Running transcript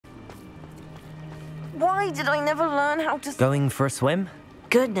Why did I never learn how to... Going for a swim?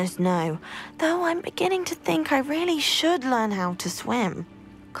 Goodness, no. Though I'm beginning to think I really should learn how to swim.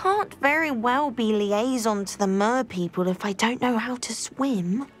 Can't very well be liaison to the mer people if I don't know how to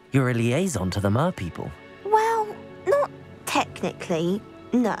swim. You're a liaison to the mer people? Well, not technically,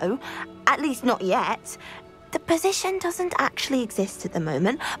 no. At least not yet. The position doesn't actually exist at the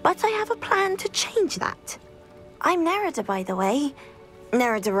moment, but I have a plan to change that. I'm Nerida, by the way.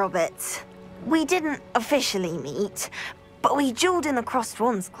 Nerida Roberts. We didn't officially meet, but we duelled in the Crossed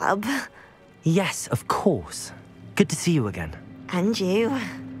Swans Club. Yes, of course. Good to see you again. And you.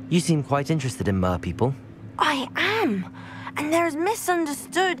 You seem quite interested in mer people. I am. And they're as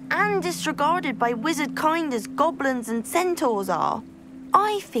misunderstood and disregarded by wizard kind as goblins and centaurs are.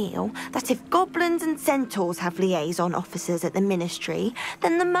 I feel that if goblins and centaurs have liaison officers at the ministry,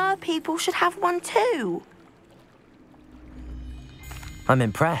 then the mer people should have one too. I'm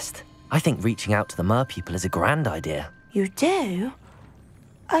impressed. I think reaching out to the mer people is a grand idea. You do?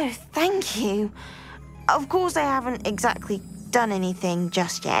 Oh, thank you. Of course I haven't exactly done anything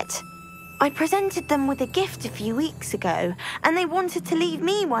just yet. I presented them with a gift a few weeks ago, and they wanted to leave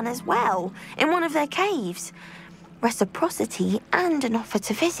me one as well, in one of their caves. Reciprocity and an offer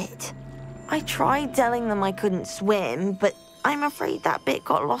to visit. I tried telling them I couldn't swim, but I'm afraid that bit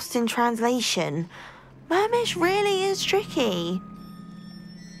got lost in translation. Mermish really is tricky.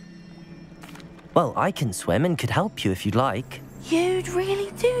 Well, I can swim and could help you if you'd like. You'd really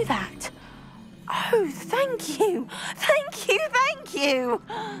do that? Oh, thank you! Thank you, thank you!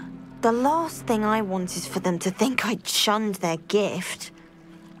 The last thing I want is for them to think I'd shunned their gift.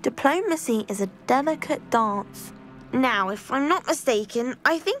 Diplomacy is a delicate dance. Now, if I'm not mistaken,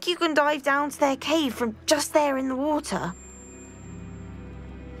 I think you can dive down to their cave from just there in the water.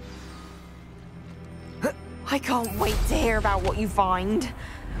 I can't wait to hear about what you find.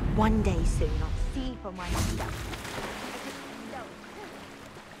 One day soon, I'll see for myself.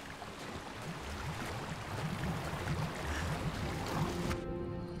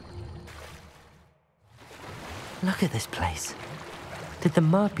 Look at this place. Did the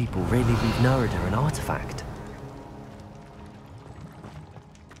mer people really leave Nerida an artefact?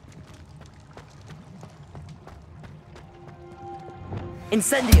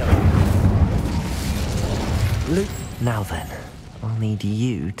 Incendio! Now then, I'll need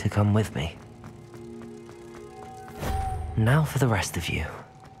you to come with me. Now for the rest of you.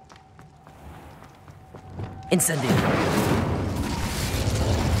 Incendio!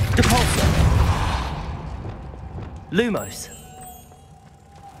 Depulso! Lumos!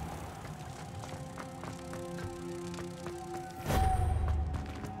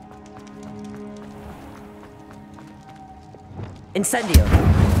 Incendio!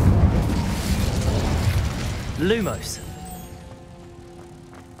 Lumos!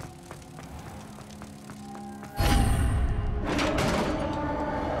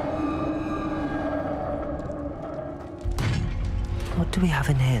 What do we have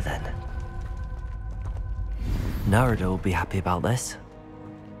in here then? Nerida will be happy about this.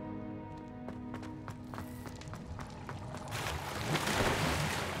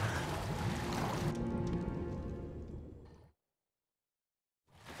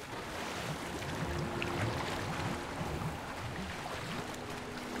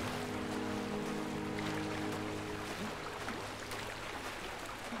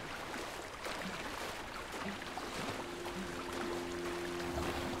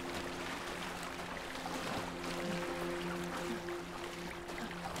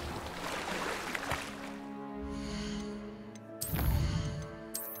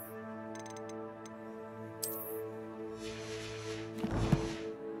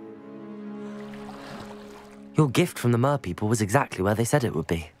 Your gift from the mer people was exactly where they said it would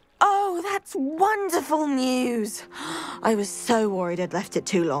be. Oh, that's wonderful news. I was so worried I'd left it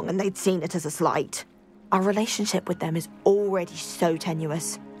too long and they'd seen it as a slight. Our relationship with them is already so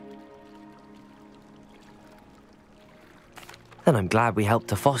tenuous. Then I'm glad we helped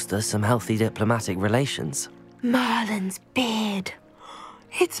to foster some healthy diplomatic relations. Merlin's beard.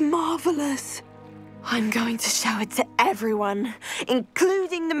 It's marvelous. I'm going to show it to everyone,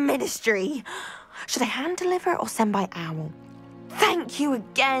 including the ministry. Should I hand deliver it or send by owl? Thank you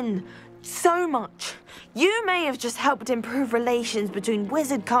again, so much. You may have just helped improve relations between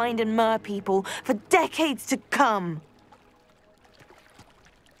wizard kind and mer people for decades to come.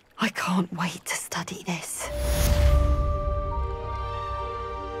 I can't wait to study this.